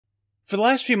For the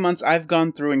last few months, I've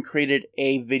gone through and created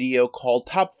a video called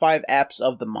Top 5 Apps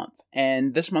of the Month.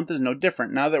 And this month is no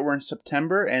different. Now that we're in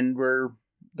September and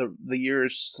the year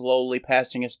is slowly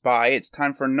passing us by, it's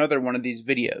time for another one of these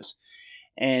videos.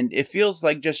 And it feels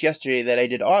like just yesterday that I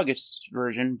did August's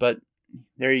version, but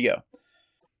there you go.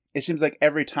 It seems like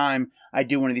every time I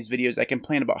do one of these videos, I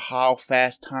complain about how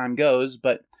fast time goes,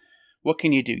 but what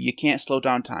can you do? You can't slow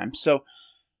down time. So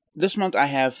this month I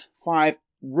have 5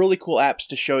 really cool apps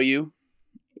to show you.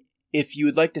 If you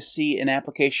would like to see an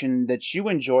application that you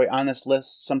enjoy on this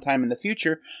list sometime in the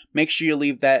future, make sure you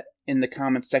leave that in the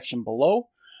comments section below.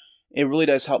 It really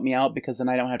does help me out because then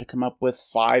I don't have to come up with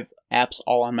 5 apps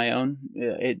all on my own.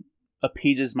 It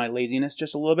appeases my laziness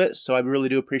just a little bit, so I really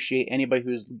do appreciate anybody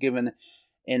who's given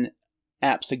an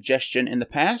app suggestion in the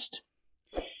past.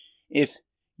 If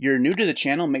you're new to the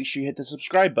channel, make sure you hit the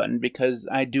subscribe button because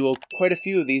I do quite a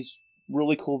few of these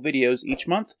really cool videos each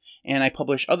month, and I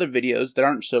publish other videos that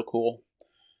aren't so cool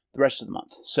the rest of the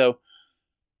month. So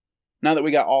now that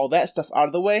we got all that stuff out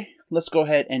of the way, let's go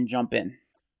ahead and jump in.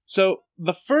 So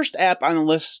the first app on the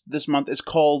list this month is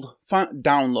called Font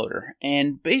Downloader,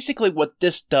 and basically what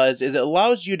this does is it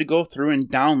allows you to go through and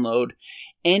download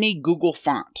any Google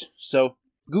font. So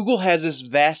Google has this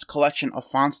vast collection of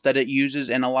fonts that it uses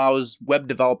and allows web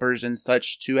developers and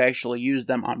such to actually use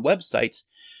them on websites.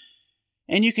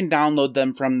 And you can download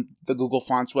them from the Google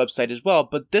Fonts website as well,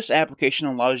 but this application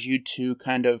allows you to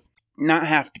kind of not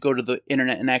have to go to the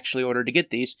internet and actually order to get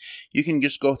these. You can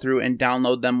just go through and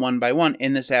download them one by one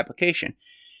in this application.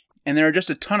 And there are just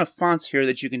a ton of fonts here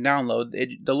that you can download.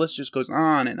 The list just goes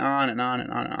on and on and on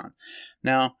and on and on.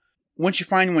 Now, once you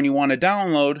find one you want to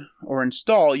download or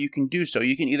install, you can do so.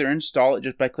 You can either install it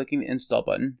just by clicking the install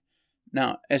button.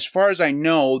 Now, as far as I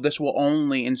know, this will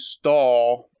only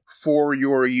install for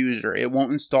your user. It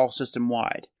won't install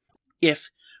system-wide. If,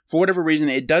 for whatever reason,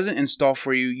 it doesn't install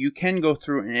for you, you can go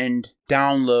through and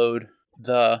download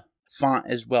the font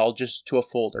as well, just to a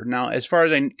folder. Now, as far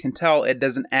as I can tell, it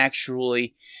doesn't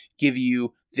actually give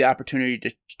you the opportunity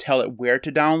to tell it where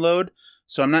to download,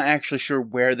 so I'm not actually sure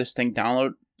where this thing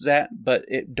downloads at, but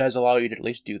it does allow you to at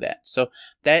least do that. So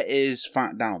that is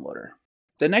Font Downloader.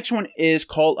 The next one is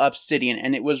called Obsidian,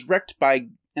 and it was wrecked by,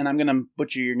 and I'm going to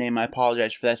butcher your name, I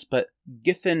apologize for this, but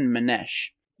Manesh.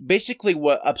 Basically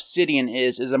what Obsidian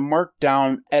is a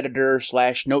markdown editor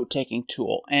 / note-taking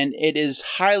tool, and it is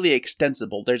highly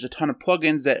extensible. There's a ton of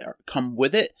plugins that come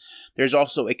with it. There's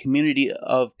also a community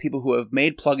of people who have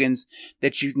made plugins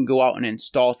that you can go out and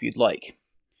install if you'd like.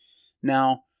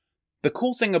 Now, the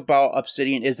cool thing about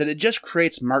Obsidian is that it just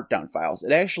creates markdown files.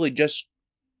 It actually just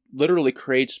literally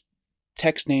creates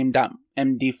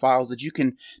textname.md files that you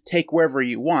can take wherever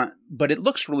you want, but it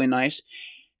looks really nice.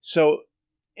 So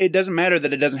it doesn't matter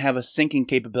that it doesn't have a syncing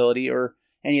capability or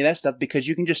any of that stuff, because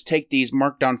you can just take these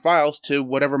markdown files to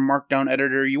whatever markdown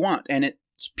editor you want, and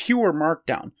it's pure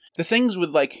markdown. The things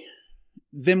with like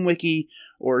VimWiki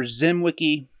or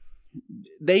ZimWiki,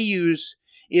 they use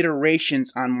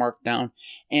iterations on markdown,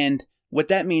 and what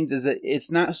that means is that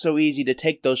it's not so easy to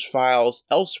take those files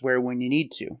elsewhere when you need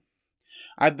to.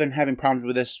 I've been having problems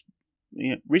with this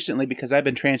recently because I've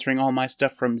been transferring all my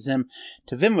stuff from Zim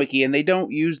to VimWiki, and they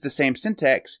don't use the same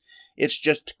syntax. It's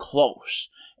just close.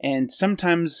 And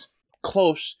sometimes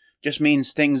close just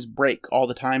means things break all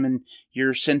the time, and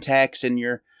your syntax and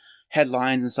your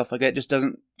headlines and stuff like that just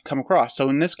doesn't come across. So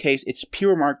in this case, it's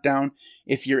pure Markdown.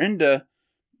 If you're into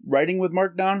writing with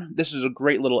Markdown, this is a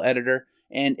great little editor,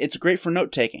 and it's great for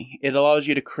note-taking. It allows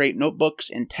you to create notebooks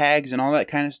and tags and all that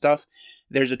kind of stuff.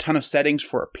 There's a ton of settings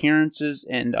for appearances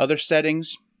and other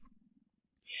settings.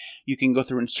 You can go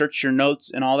through and search your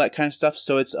notes and all that kind of stuff.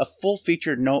 So it's a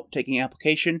full-featured note-taking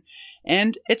application,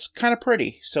 and it's kind of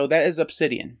pretty. So that is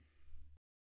Obsidian.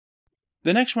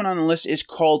 The next one on the list is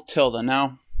called Tilda.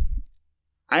 Now,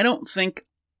 I don't think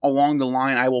along the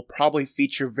line I will probably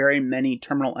feature very many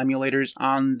terminal emulators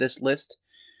on this list,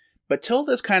 but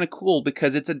Tilda is kind of cool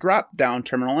because it's a drop-down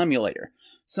terminal emulator,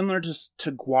 similar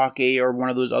to Guake or one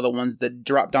of those other ones that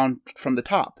drop down from the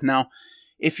top. Now,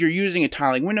 if you're using a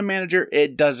tiling window manager,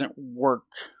 it doesn't work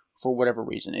for whatever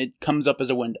reason. It comes up as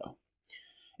a window.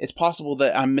 It's possible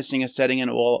that I'm missing a setting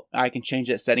and I can change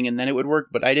that setting and then it would work,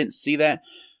 but I didn't see that.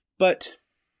 But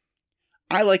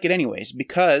I like it anyways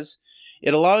because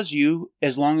it allows you,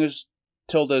 as long as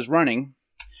Tilda is running,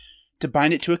 to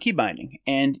bind it to a key binding.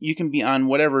 And you can be on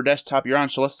whatever desktop you're on.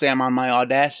 So let's say I'm on my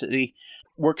Audacity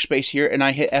workspace here and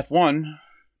I hit F1,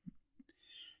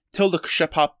 Tilda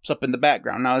pops up in the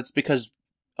background. Now it's because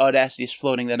Audacity is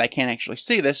floating that I can't actually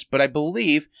see this, but I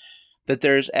believe that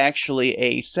there's actually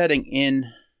a setting in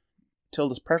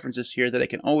Tilda's preferences here that it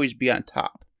can always be on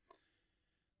top.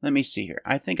 Let me see here.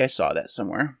 I think I saw that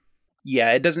somewhere.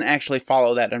 Yeah, it doesn't actually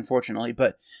follow that, unfortunately,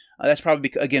 but that's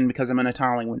probably, again, because I'm in a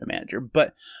tunneling window manager.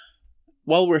 But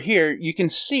while we're here, you can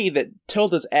see that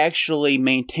Tilda is actually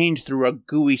maintained through a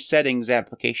GUI settings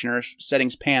application or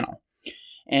settings panel.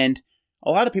 And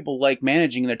a lot of people like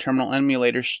managing their terminal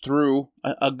emulators through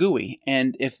a GUI.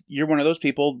 And if you're one of those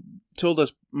people, Tilda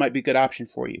might be a good option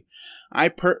for you. I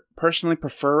personally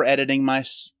prefer editing my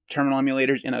terminal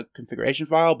emulators in a configuration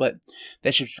file, but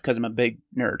that's just because I'm a big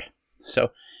nerd.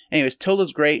 So anyways,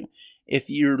 Tilda's great if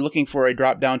you're looking for a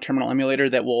drop-down terminal emulator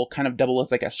that will kind of double as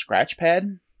like a scratch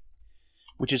pad,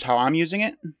 which is how I'm using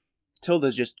it.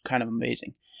 Tilda's just kind of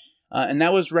amazing. And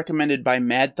that was recommended by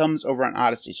Mad Thumbs over on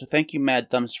Odyssey. So thank you, Mad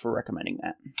Thumbs, for recommending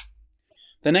that.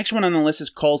 The next one on the list is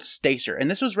called Stacer. And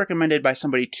this was recommended by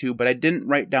somebody too, but I didn't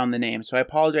write down the name. So I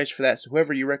apologize for that. So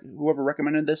whoever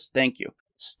recommended this, thank you.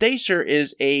 Stacer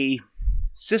is a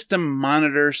system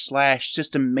monitor /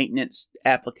 system maintenance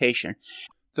application.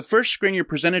 The first screen you're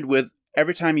presented with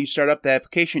every time you start up the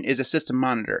application is a system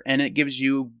monitor. And it gives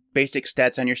you basic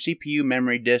stats on your CPU,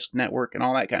 memory, disk, network, and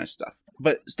all that kind of stuff.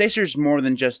 But Stacer is more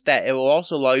than just that. It will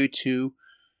also allow you to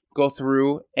go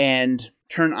through and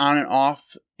turn on and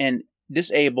off and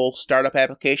disable startup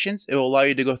applications. It will allow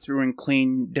you to go through and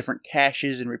clean different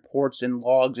caches and reports and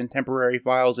logs and temporary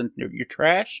files in your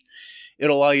trash.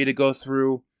 It'll allow you to go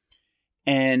through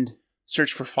and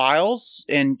search for files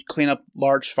and clean up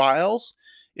large files.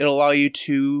 It'll allow you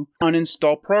to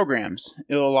uninstall programs.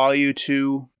 It'll allow you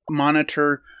to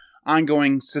monitor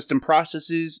ongoing system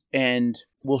processes, and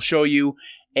will show you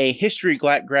a history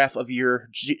graph of your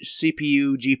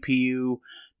CPU, GPU,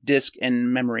 disk,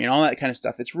 and memory, and all that kind of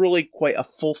stuff. It's really quite a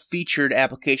full-featured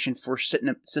application for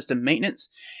system maintenance,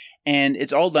 and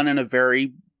it's all done in a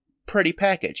very pretty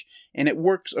package. And it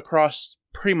works across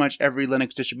pretty much every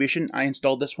Linux distribution. I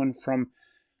installed this one from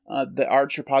the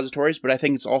Arch repositories, but I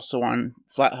think it's also on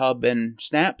FlatHub and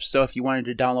Snap, so if you wanted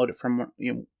to download it from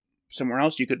somewhere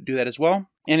else, you could do that as well.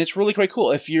 And it's really quite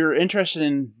cool. If you're interested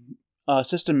in a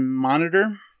system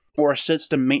monitor or a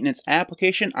system maintenance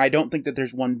application, I don't think that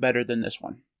there's one better than this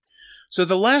one. So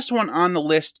the last one on the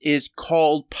list is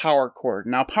called Powerchord.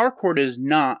 Now, Powerchord is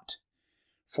not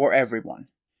for everyone.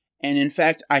 And in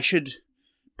fact, I should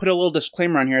put a little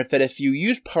disclaimer on here that if you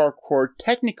use Powerchord,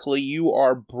 technically you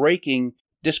are breaking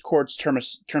Discord's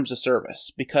terms of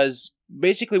service, because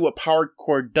basically what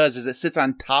Powerchord does is it sits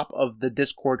on top of the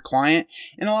Discord client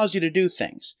and allows you to do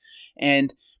things.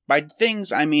 And by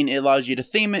things, I mean it allows you to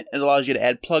theme it, it allows you to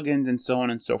add plugins, and so on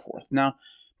and so forth. Now,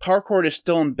 Powerchord is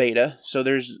still in beta, so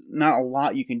there's not a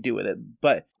lot you can do with it,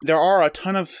 but there are a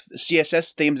ton of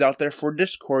CSS themes out there for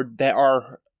Discord that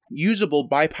are usable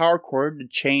by Powerchord to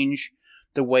change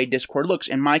the way Discord looks.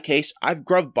 In my case, I've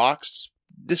grub-boxed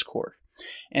Discord,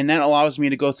 and that allows me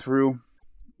to go through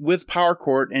with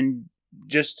Powerchord and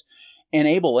just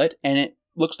enable it, and it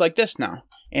looks like this now.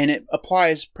 And it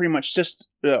applies pretty much just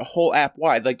the whole app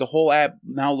wide. Like the whole app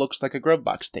now looks like a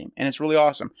grub-box theme, and it's really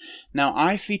awesome. Now,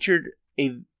 I featured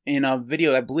in a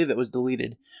video, I believe that was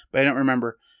deleted, but I don't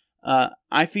remember.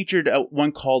 I featured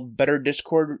one called Better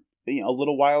Discord a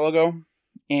little while ago,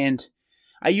 and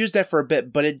I used that for a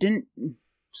bit, but it didn't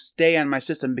stay on my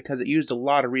system because it used a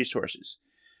lot of resources.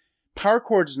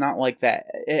 Powerchord is not like that.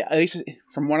 At least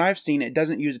from what I've seen, it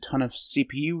doesn't use a ton of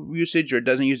CPU usage, or it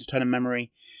doesn't use a ton of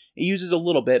memory. It uses a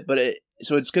little bit, but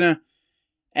so it's going to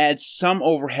add some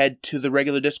overhead to the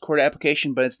regular Discord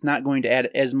application, but it's not going to add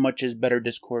as much as Better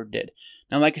Discord did.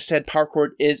 Now, like I said, Powerchord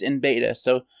is in beta,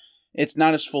 so it's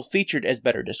not as full-featured as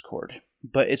Better Discord,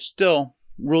 but it's still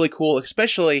really cool,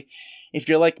 especially if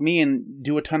you're like me and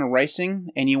do a ton of ricing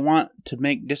and you want to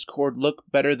make Discord look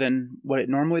better than what it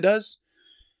normally does.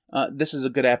 This is a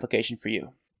good application for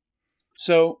you.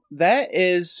 So that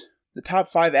is the top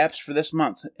 5 apps for this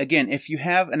month. Again, if you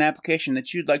have an application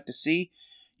that you'd like to see,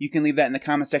 you can leave that in the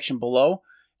comment section below.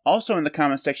 Also in the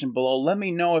comment section below, let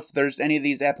me know if there's any of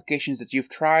these applications that you've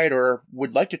tried or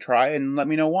would like to try, and let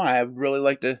me know why. I would really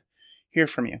like to hear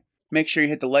from you. Make sure you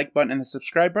hit the like button and the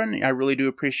subscribe button. I really do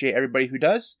appreciate everybody who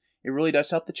does. It really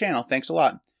does help the channel. Thanks a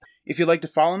lot. If you'd like to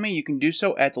follow me, you can do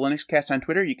so at the LinuxCast on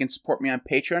Twitter. You can support me on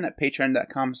Patreon at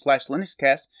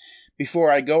patreon.com/LinuxCast.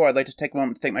 Before I go, I'd like to take a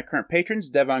moment to thank my current patrons: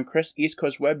 Devon, Chris,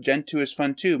 EastCoastWeb, Gentoo is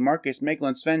fun too, Marcus,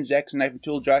 Maeglin, Sven, Jackson, Knife and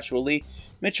Tool, Joshua Lee,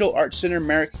 Mitchell, ArchSinner,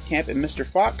 Marek, Camp, and Mr.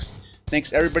 Fox.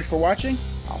 Thanks everybody for watching.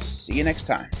 I'll see you next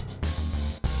time.